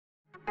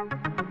I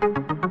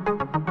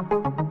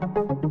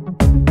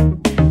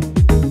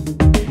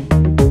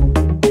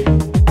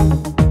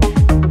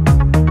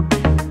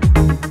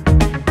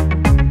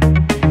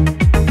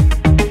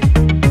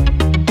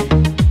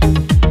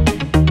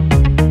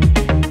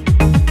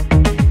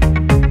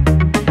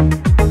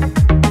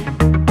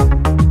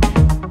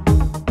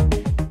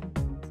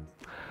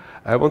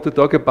want to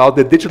talk about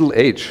the digital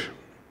age.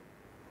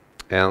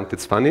 And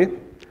it's funny,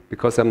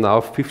 because I'm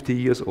now 50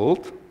 years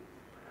old,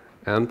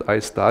 and I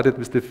started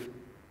with the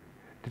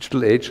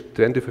digital age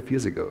 25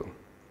 years ago.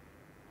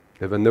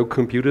 There were no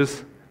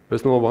computers,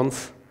 personal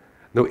ones,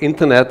 no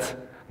internet,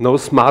 no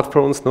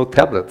smartphones, no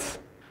tablets.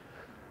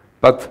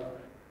 But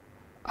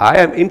I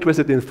am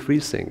interested in three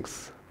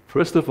things.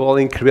 First of all,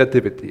 in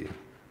creativity.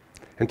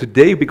 And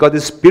today we got the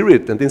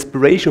spirit and the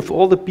inspiration for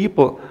all the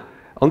people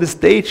on the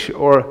stage,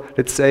 or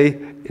let's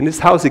say, in this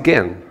house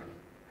again.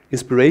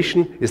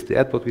 Inspiration is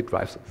that what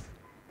drives us.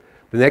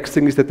 The next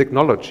thing is the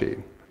technology.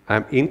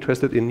 I'm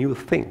interested in new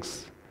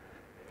things.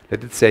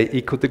 Let it say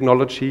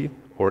eco-technology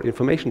or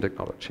information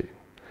technology.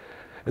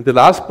 And the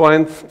last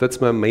point,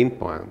 that's my main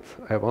point.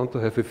 I want to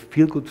have a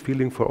feel-good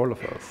feeling for all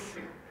of us.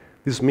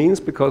 This means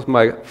because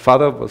my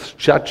father was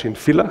judge in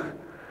Villach,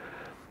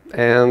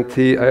 and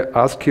I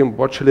asked him,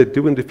 what shall I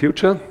do in the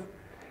future?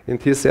 And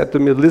he said to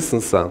me,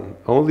 listen, son,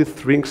 only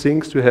three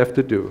things you have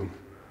to do.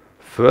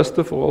 First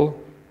of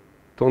all,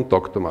 don't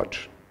talk too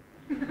much.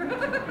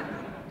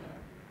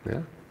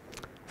 Yeah?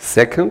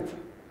 Second,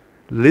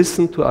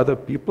 listen to other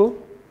people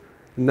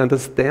and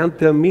understand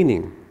their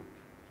meaning.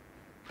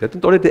 They're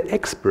not only the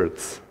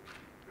experts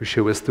who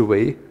show us the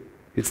way,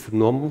 it's the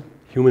normal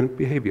human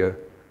behavior.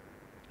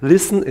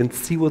 Listen and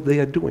see what they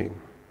are doing.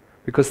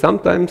 Because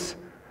sometimes,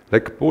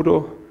 like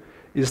Bodo,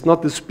 is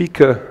not the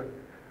speaker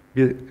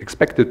we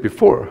expected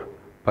before,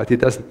 but he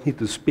doesn't need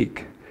to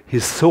speak.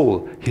 His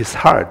soul, his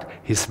heart,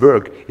 his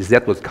work, is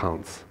that what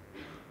counts.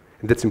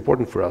 And that's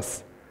important for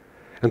us.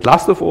 And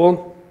last of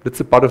all,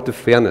 that's a part of the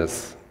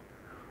fairness.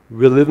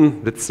 We're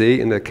living, let's say,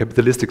 in a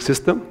capitalistic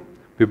system.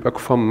 We work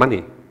for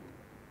money.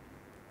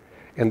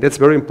 And that's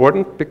very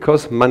important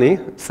because money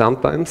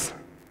sometimes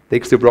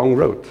takes the wrong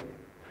road.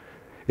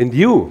 And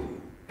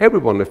you, every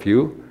one of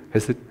you,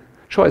 has a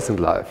choice in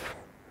life.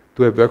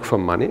 Do I work for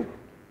money?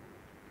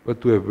 Or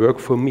do I work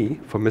for me,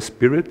 for my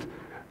spirit,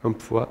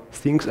 and for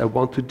things I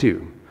want to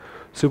do?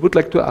 So I would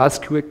like to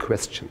ask you a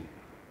question.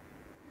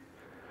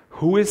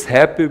 Who is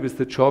happy with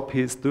the job he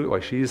is doing or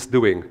she is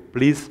doing?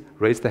 Please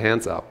raise the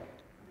hands up.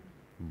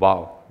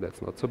 Wow, that's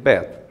not so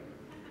bad.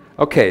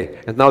 Okay,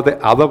 and now the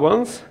other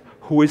ones,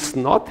 who is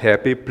not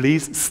happy,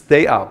 please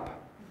stay up.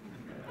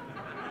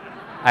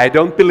 I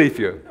don't believe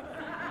you.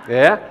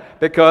 Yeah?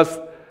 Because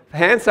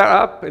hands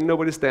are up and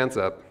nobody stands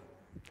up.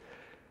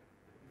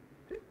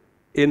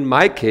 In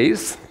my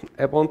case,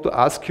 I want to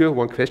ask you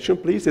one question,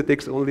 please. It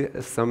takes only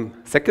some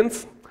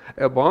seconds.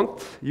 I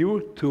want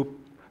you to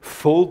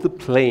fold the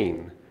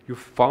plane. You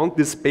found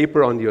this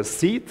paper on your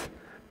seat.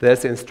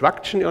 There's an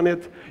instruction on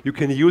it. You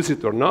can use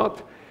it or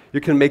not.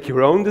 You can make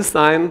your own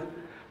design.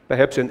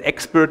 Perhaps you're an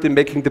expert in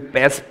making the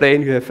best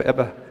plane you have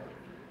ever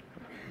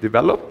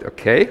developed.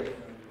 Okay.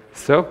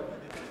 So,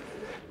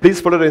 please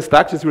follow the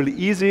instructions. Really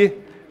easy.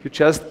 You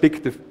just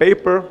pick the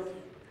paper.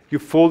 You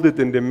fold it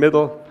in the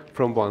middle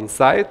from one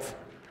side.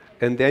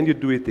 And then you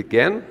do it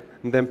again,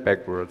 and then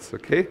backwards,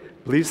 okay?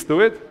 Please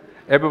do it.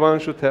 Everyone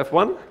should have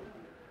one.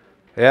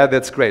 Yeah,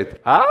 that's great.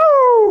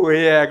 Oh,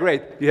 yeah,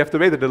 great. You have to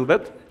wait a little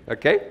bit,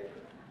 okay?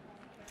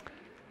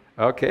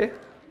 Okay.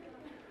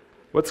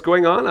 What's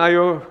going on? Are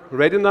you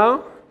ready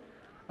now?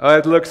 Oh,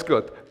 it looks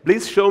good.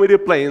 Please show me the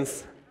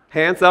planes.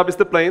 Hands up is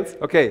the planes.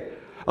 Okay.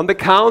 On the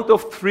count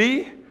of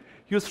 3,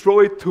 you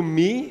throw it to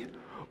me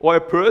or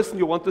a person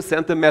you want to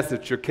send a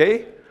message,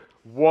 okay?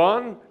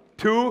 1,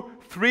 2,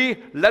 3,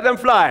 let them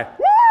fly.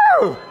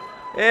 Woo!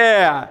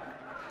 Yeah.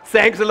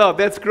 Thanks a lot.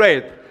 That's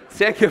great.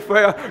 Thank you for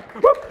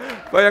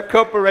your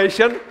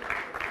cooperation.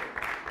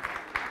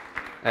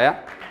 Yeah.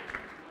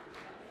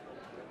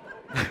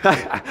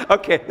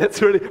 Okay,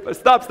 that's really.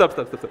 Stop.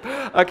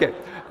 Okay.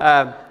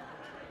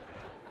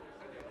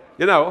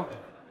 You know,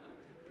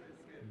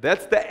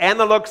 that's the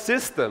analog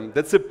system.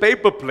 That's a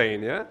paper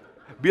plane. Yeah.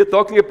 We are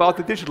talking about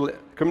the digital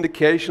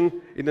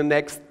communication in the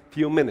next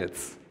few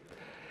minutes.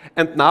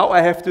 And now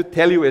I have to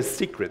tell you a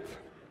secret.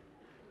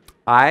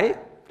 I,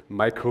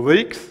 my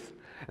colleagues,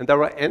 and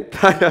our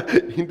entire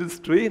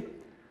industry,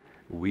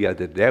 we are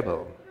the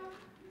devil.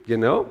 You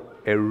know,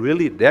 a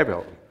really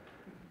devil.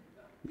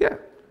 Yeah,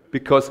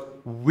 because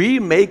we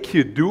make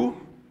you do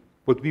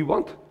what we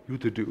want you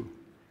to do.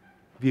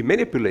 We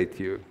manipulate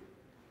you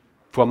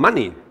for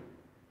money.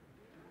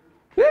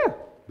 Yeah,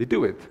 we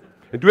do it.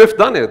 And we have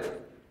done it.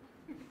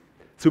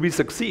 So we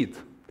succeed.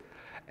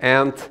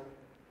 And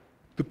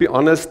to be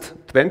honest,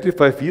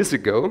 25 years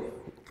ago,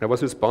 I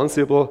was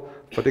responsible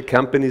for the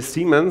company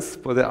Siemens,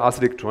 for the Ars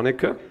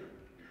Electronica.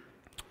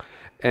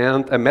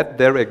 And I met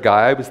there a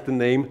guy with the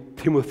name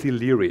Timothy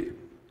Leary.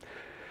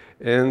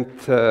 And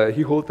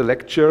he held a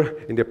lecture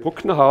in the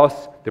Puttner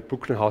house. The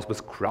Puttner house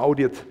was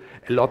crowded.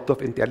 A lot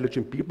of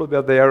intelligent people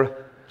were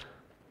there.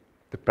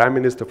 the Prime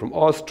Minister from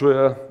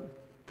Austria,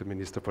 the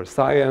Minister for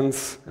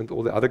Science, and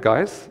all the other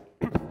guys.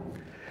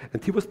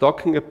 And he was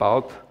talking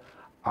about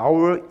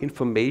our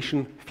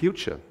information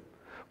future.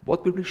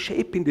 What will be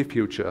shaping the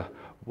future?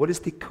 What is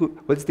the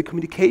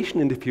communication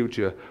in the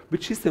future?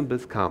 Which system will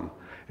come?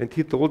 And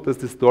he told us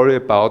the story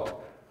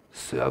about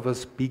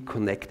servers be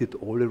connected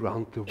all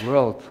around the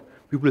world.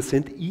 We will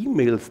send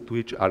emails to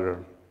each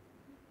other.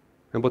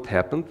 And what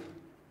happened?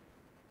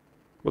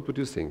 What would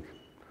you think?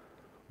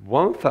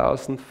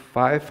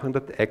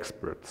 1,500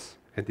 experts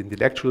and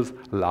intellectuals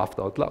laughed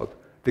out loud.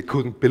 They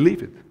couldn't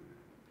believe it.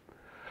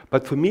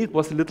 But for me, it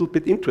was a little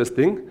bit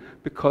interesting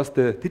because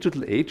the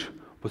digital age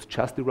was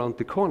just around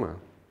the corner.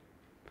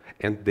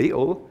 And they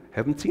all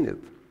haven't seen it.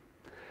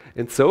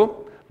 And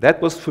so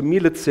that was for me,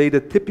 let's say, the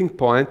tipping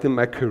point in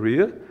my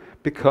career,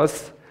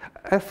 because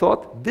I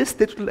thought this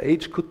digital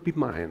age could be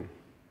mine.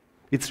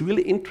 It's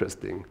really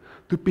interesting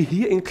to be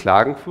here in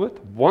Klagenfurt,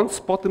 one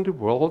spot in the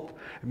world,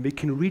 and we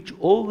can reach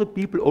all the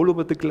people all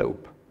over the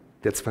globe.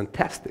 That's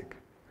fantastic.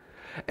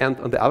 And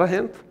on the other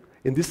hand,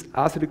 in this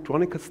Ars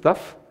Electronica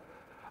stuff,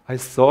 I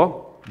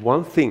saw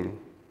one thing,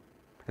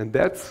 and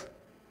that's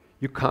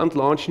you can't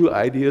launch new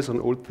ideas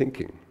on old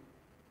thinking.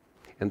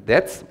 And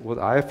that's what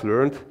I've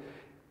learned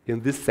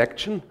in this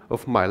section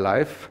of my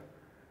life.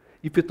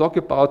 If you talk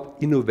about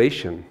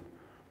innovation,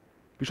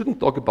 we shouldn't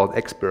talk about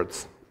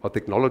experts or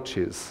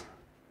technologies.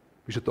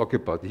 We should talk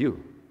about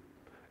you.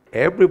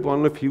 Every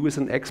one of you is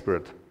an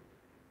expert.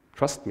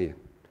 Trust me,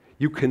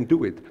 you can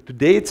do it.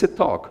 Today it's a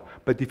talk,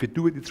 but if you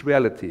do it, it's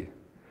reality.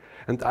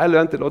 And I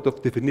learned a lot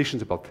of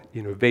definitions about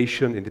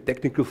innovation in the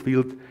technical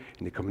field,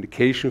 in the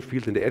communication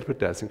field, in the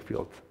advertising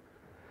field.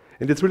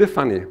 And it's really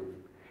funny.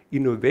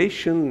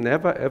 Innovation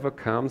never ever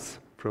comes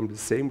from the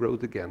same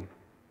road again.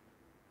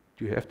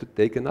 You have to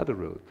take another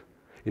road.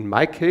 In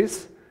my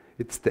case,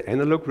 it's the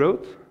analog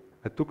road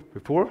I took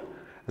before,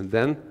 and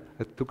then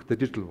I took the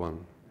digital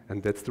one.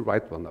 And that's the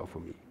right one now for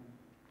me.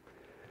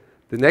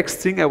 The next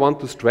thing I want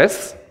to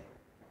stress,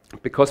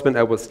 because when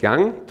I was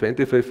young,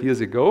 25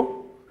 years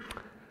ago,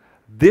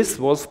 this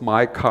was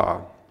my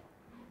car.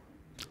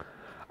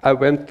 I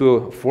went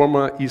to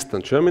former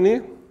Eastern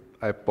Germany,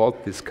 I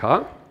bought this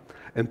car,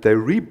 and I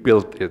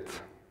rebuilt it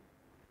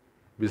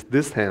with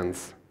these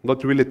hands,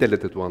 not really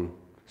talented one,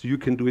 so you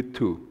can do it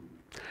too.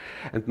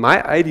 And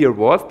my idea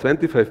was,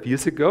 25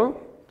 years ago,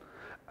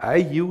 I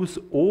use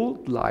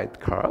old light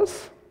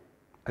cars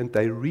and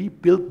I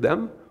rebuilt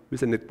them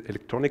with an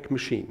electronic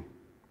machine.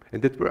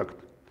 And it worked.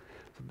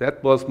 So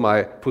that was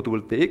my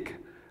photovoltaic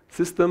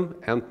system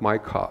and my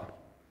car.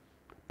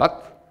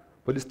 But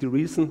what is the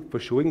reason for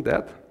showing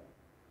that?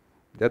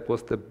 That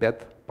was the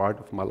bad part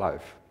of my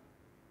life.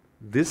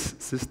 This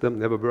system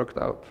never worked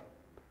out.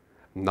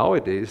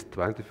 Nowadays,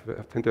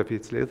 25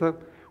 years later,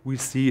 we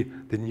see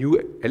the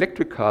new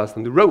electric cars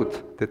on the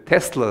road, the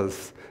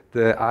Teslas,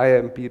 the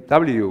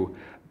BMW.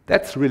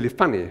 That's really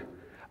funny.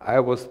 I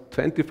was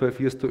 25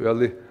 years too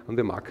early on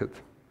the market.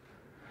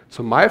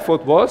 So my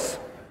thought was,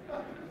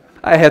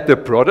 I had a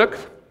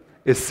product,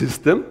 a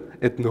system,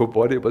 and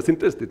nobody was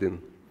interested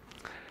in.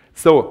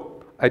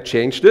 So I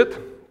changed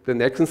it. The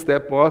next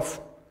step was,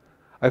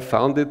 I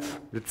founded,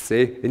 let's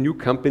say, a new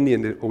company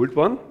and an old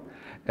one,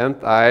 and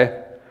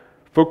I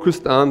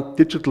focused on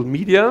digital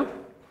media,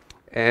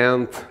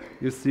 and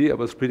you see, I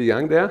was pretty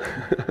young there,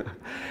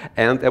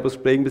 and I was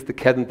playing with the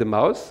cat and the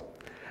mouse,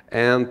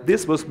 and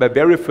this was my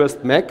very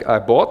first Mac I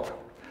bought,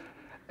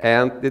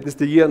 and it is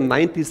the year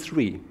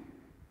 93.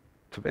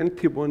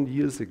 21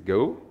 years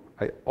ago,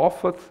 I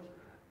offered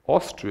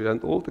Austria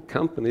and all the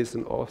companies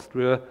in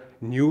Austria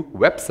new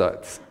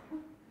websites.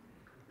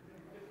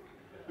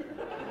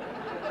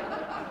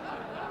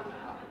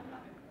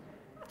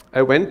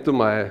 I went to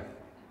my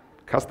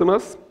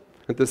customers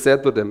and I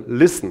said to them,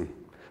 listen,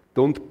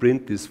 don't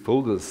print these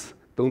folders,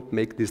 don't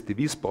make these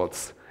TV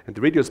spots and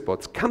radio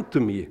spots, come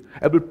to me,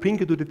 I will bring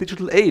you to the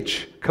digital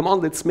age, come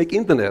on, let's make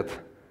internet.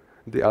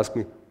 And they asked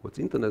me, what's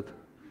internet?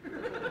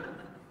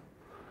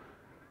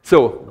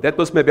 So that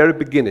was my very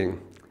beginning,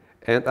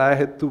 and I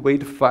had to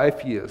wait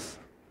 5 years.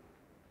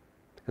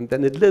 And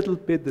then a little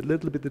bit,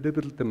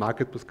 the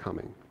market was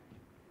coming.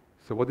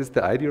 So what is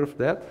the idea of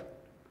that?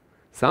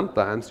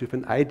 Sometimes you have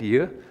an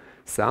idea,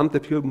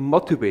 sometimes you're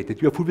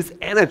motivated, you're full with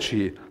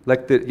energy,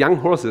 like the young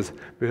horses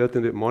we heard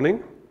in the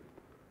morning,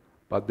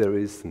 but there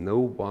is no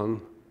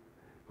one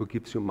who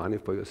gives you money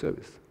for your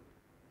service.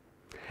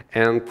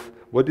 And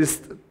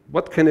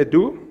what can I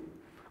do,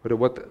 or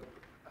what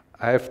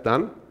I have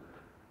done?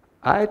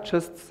 I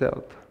just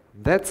said,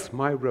 that's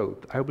my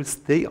road. I will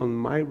stay on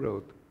my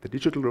road. The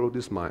digital road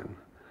is mine.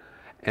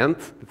 And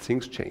the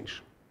things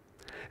change.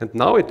 And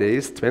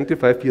nowadays,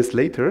 25 years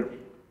later,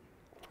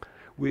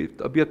 we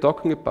are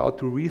talking about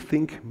to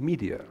rethink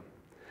media.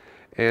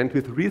 And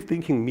with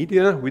rethinking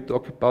media, we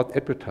talk about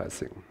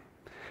advertising.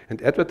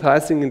 And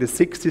advertising in the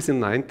 60s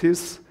and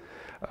 90s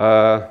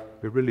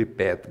were really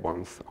bad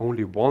ones.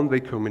 Only one-way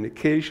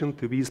communication,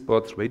 TV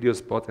spots, radio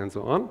spots, and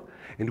so on.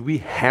 And we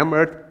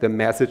hammered the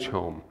message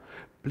home.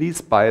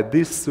 Please buy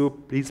this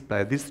soup, please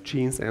buy this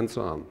jeans, and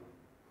so on.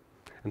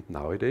 And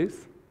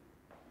nowadays,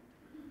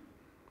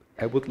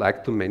 I would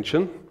like to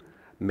mention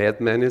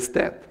madman is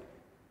dead.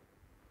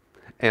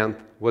 And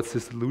what's the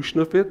solution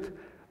of it?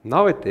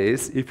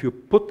 Nowadays, if you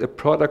put a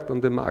product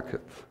on the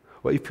market,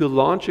 or if you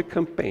launch a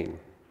campaign,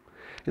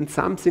 and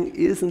something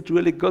isn't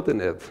really good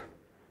in it,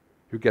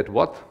 you get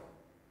what?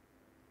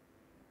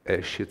 A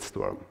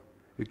shitstorm.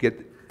 You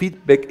get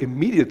feedback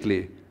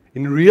immediately,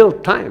 in real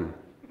time,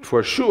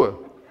 for sure.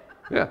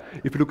 Yeah.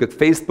 If you look at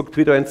Facebook,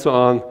 Twitter, and so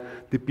on,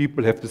 the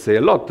people have to say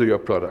a lot to your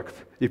product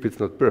if it's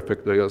not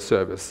perfect or your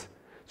service.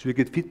 So you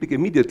get feedback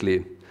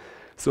immediately.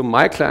 So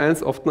my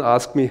clients often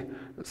ask me,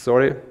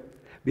 sorry,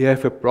 we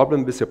have a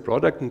problem with your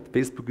product and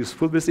Facebook is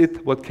full with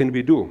it, what can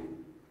we do?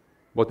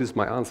 What is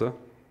my answer?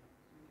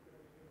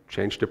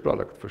 Change the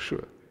product, for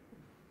sure.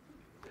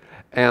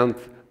 And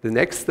the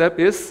next step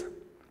is,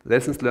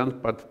 lessons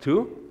learned part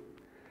 2.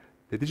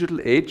 The digital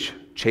age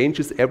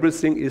changes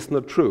everything is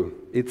not true.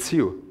 It's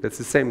you. That's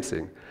the same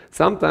thing.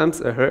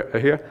 Sometimes I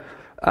hear,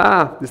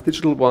 this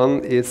digital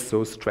one is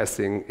so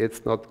stressing.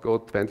 It's not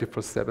good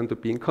 24/7 to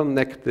being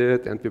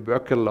connected, and we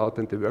work a lot,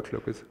 and the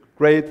workload is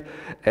great.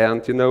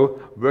 And you know,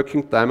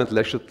 working time and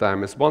leisure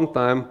time is one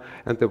time,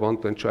 and they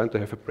want to enjoy and to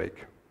have a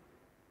break.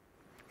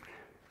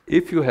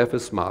 If you have a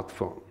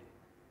smartphone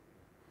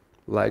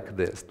like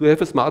this, do you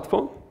have a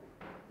smartphone?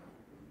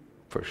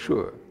 For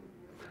sure.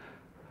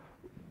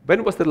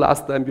 When was the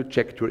last time you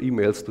checked your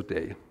emails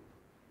today?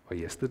 Or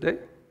yesterday?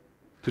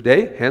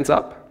 Today? Hands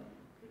up?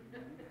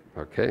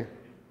 Okay.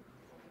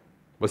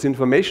 Was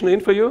information in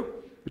for you,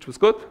 which was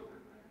good?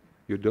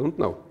 You don't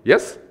know.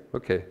 Yes?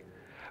 Okay.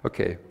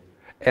 Okay.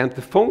 And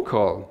the phone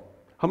call.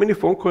 How many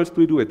phone calls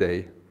do you do a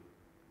day?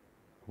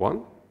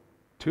 1?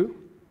 2?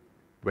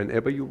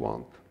 Whenever you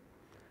want.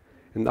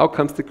 And now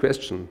comes the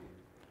question,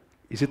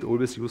 is it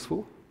always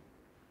useful?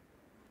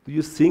 Do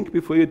you think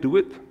before you do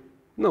it?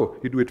 No,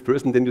 you do it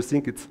first and then you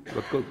think it's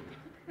not good.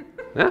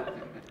 Yeah?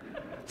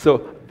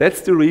 So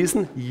that's the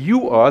reason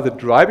you are the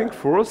driving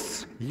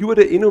force, you are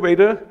the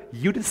innovator,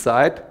 you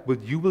decide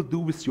what you will do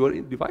with your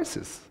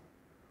devices.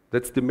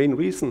 That's the main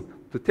reason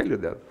to tell you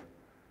that.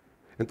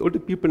 And all the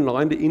people now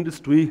in the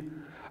industry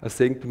are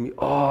saying to me,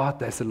 oh,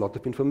 there's a lot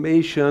of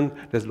information,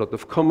 there's a lot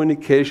of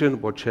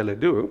communication, what shall I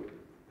do?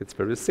 It's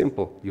very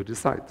simple, you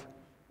decide.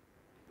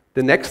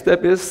 The next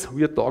step is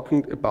we are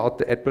talking about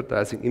the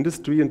advertising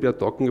industry and we are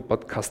talking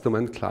about customer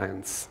and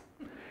clients.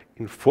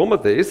 In former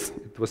days,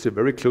 it was a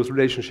very close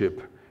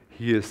relationship.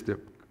 Here's the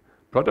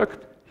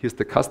product, here's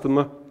the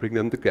customer, bring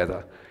them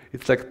together.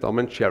 It's like Tom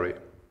and Jerry.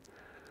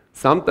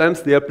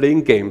 Sometimes they are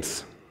playing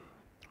games.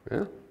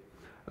 Yeah?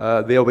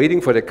 They are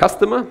waiting for the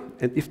customer,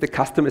 and if the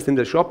customer is in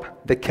the shop,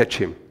 they catch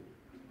him.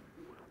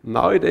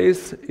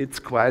 Nowadays, it's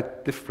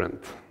quite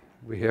different.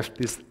 We have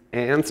these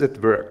ants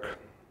at work.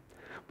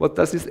 What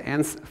does this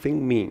ants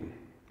thing mean?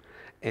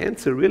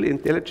 Ants are really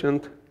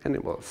intelligent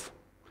animals.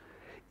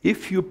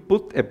 If you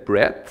put a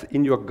bread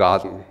in your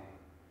garden,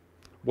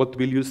 what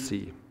will you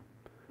see?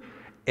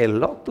 A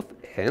lot of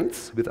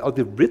ants without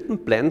a written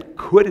plan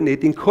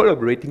coordinating,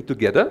 collaborating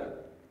together,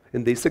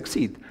 and they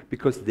succeed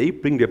because they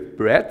bring the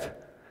bread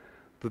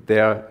to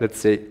their, let's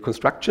say,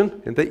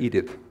 construction and they eat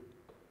it.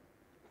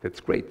 That's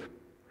great.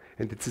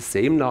 And it's the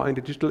same now in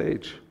the digital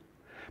age.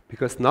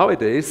 Because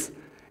nowadays,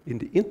 in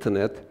the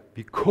internet,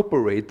 we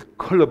cooperate,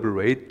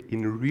 collaborate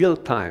in real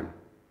time.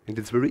 And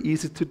it's very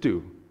easy to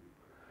do.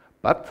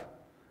 But,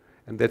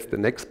 and that's the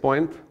next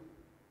point,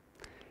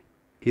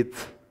 it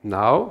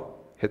now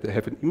had to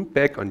have an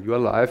impact on your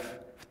life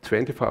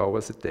 24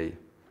 hours a day.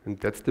 And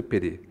that's the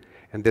pity.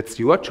 And that's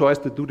your choice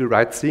to do the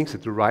right things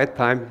at the right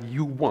time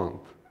you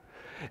want.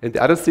 And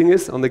the other thing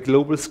is on a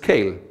global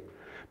scale.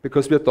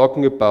 Because we are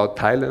talking about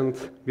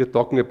Thailand, we are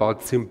talking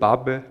about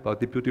Zimbabwe, about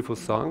the beautiful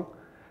song.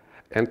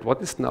 And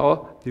what is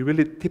now the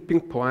really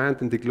tipping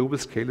point in the global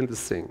scale in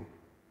this thing?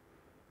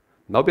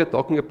 Now we are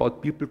talking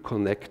about people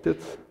connected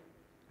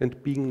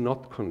and being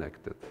not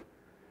connected.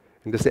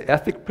 And as an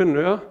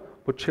ethicpreneur,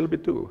 what shall we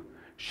do?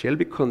 Shall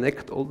we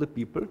connect all the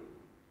people?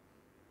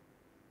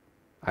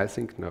 I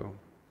think no.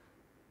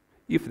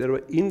 If there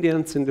are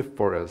Indians in the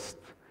forest,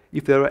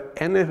 if there are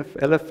any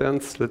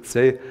elephants, let's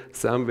say,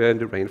 somewhere in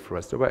the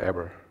rainforest or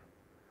wherever,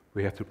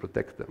 we have to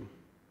protect them.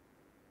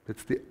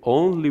 That's the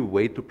only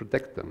way to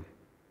protect them.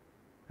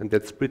 And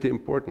that's pretty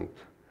important.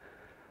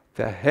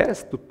 There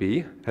has to be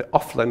an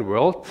offline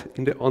world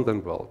in the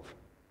online world.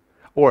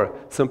 Or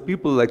some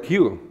people like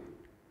you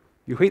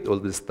hate all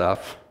this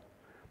stuff,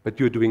 but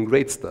you're doing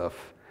great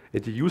stuff.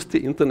 And you use the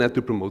internet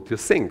to promote your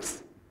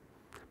things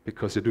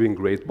because you're doing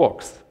great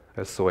walks.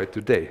 I saw it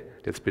today.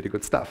 That's pretty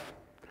good stuff.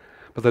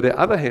 But on the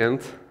other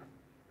hand,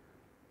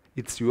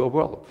 it's your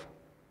world.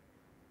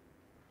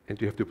 And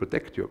you have to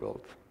protect your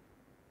world.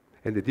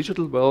 And the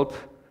digital world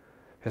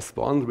has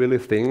one really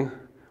thing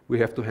we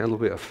have to handle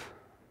with.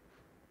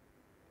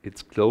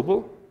 It's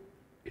global,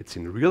 it's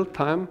in real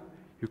time,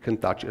 you can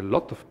touch a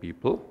lot of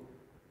people,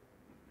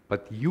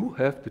 but you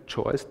have the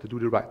choice to do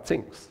the right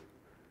things.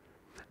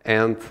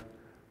 And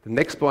the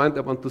next point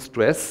I want to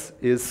stress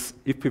is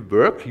if we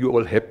work, you're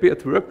all happy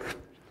at work.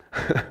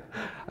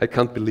 I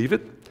can't believe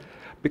it.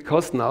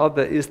 Because now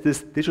there is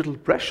this digital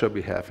pressure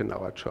we have in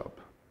our job.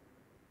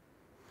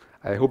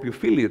 I hope you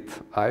feel it.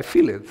 I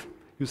feel it.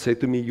 You say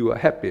to me, you are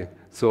happy.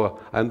 So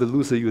I'm the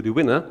loser, you're the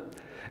winner.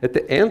 At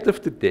the end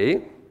of the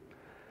day,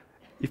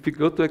 if you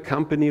go to a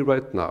company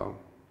right now,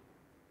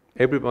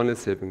 everyone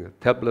is having a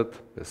tablet,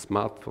 a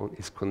smartphone,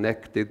 is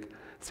connected,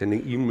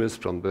 sending emails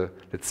from the,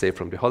 let's say,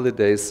 from the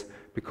holidays,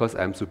 because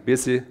I'm so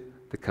busy,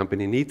 the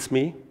company needs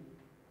me.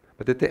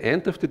 But at the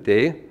end of the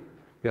day,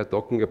 we are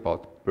talking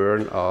about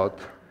burnout,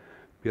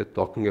 we are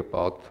talking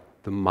about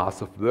the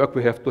mass of work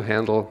we have to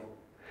handle.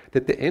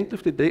 At the end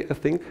of the day, I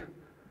think,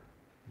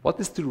 what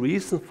is the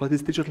reason for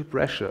this digital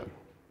pressure?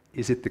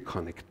 Is it the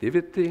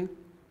connectivity?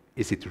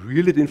 Is it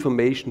really the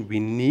information we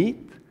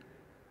need?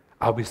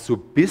 Are we so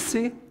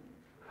busy?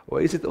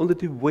 Or is it only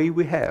the way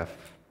we have,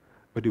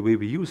 or the way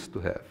we used to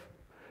have?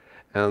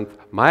 And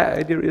my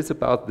idea is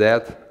about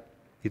that.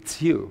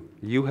 It's you.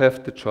 You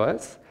have the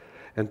choice.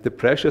 And the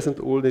pressure isn't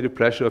only the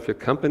pressure of your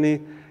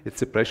company, it's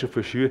the pressure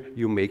for sure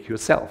you make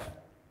yourself.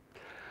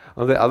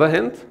 On the other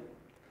hand,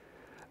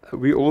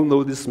 we all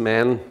know this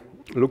man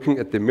looking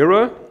at the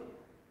mirror.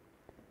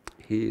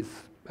 He's,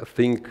 I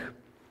think,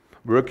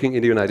 working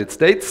in the United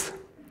States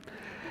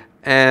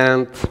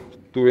and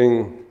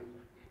doing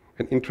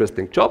an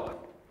interesting job.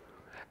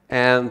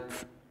 And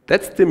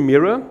that's the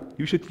mirror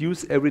you should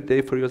use every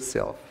day for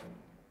yourself.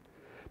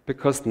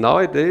 Because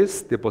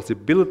nowadays, the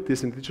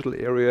possibilities in the digital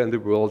area and the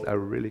world are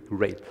really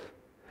great.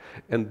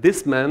 And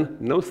this man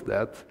knows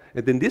that.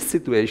 And in this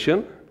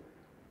situation,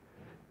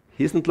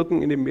 he isn't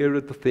looking in the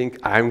mirror to think,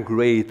 I'm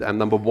great, I'm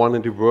number one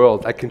in the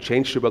world, I can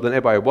change the world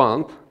whenever I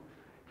want.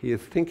 He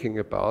is thinking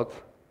about,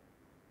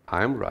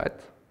 I'm right,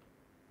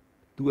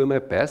 doing my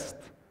best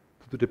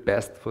to do the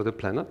best for the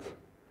planet.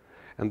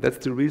 And that's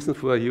the reason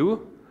for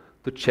you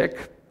to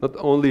check not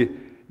only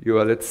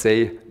your, let's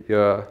say,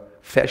 your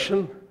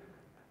fashion,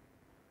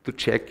 to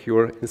check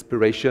your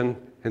inspiration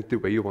and the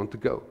way you want to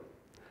go.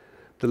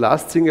 The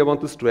last thing I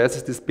want to stress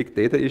is this big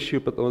data issue,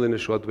 but only in a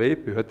short way.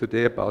 We heard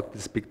today about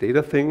this big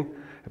data thing,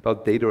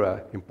 about data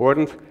are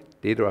important,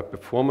 data are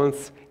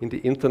performance. In the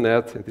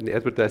internet and in the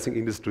advertising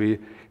industry,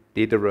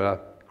 data are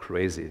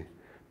crazy.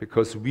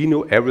 Because we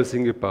know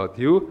everything about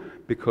you,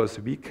 because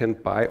we can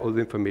buy all the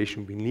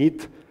information we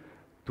need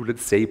to,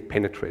 let's say,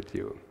 penetrate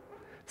you.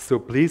 So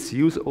please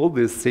use all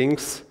these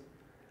things,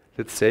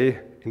 let's say,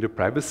 in the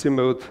privacy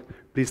mode.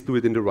 Please do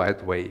it in the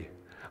right way.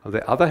 On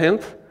the other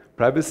hand,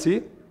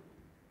 privacy,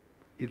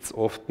 it's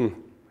often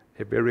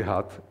a very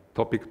hard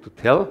topic to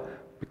tell,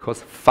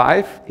 because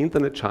 5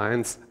 internet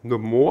giants know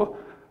more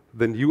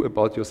than you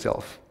about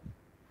yourself.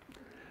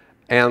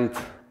 And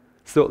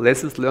so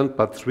lessons learned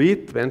part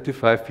 3,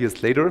 25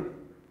 years later.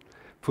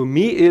 For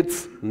me,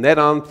 it's net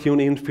on, tune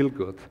in, feel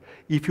good.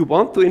 If you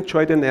want to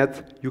enjoy the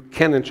net, you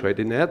can enjoy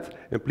the net,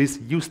 and please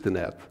use the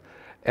net.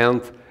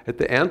 And at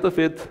the end of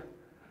it,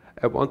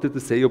 I wanted to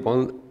say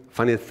one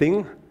funny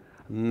thing.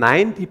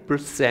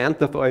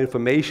 90% of our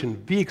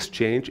information we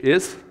exchange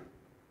is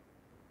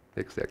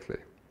exactly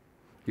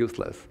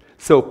useless.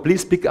 So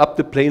please pick up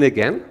the plane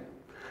again.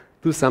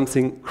 Do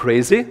something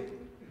crazy.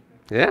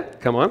 Yeah,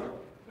 come on.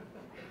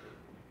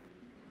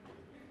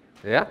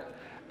 Yeah.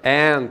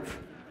 And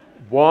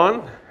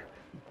 1,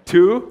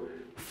 2,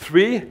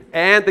 3,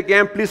 and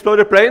again, please blow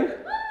the plane.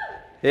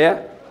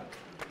 Yeah.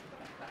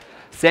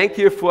 Thank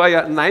you for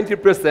your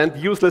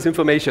 90% useless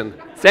information.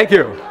 Thank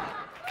you.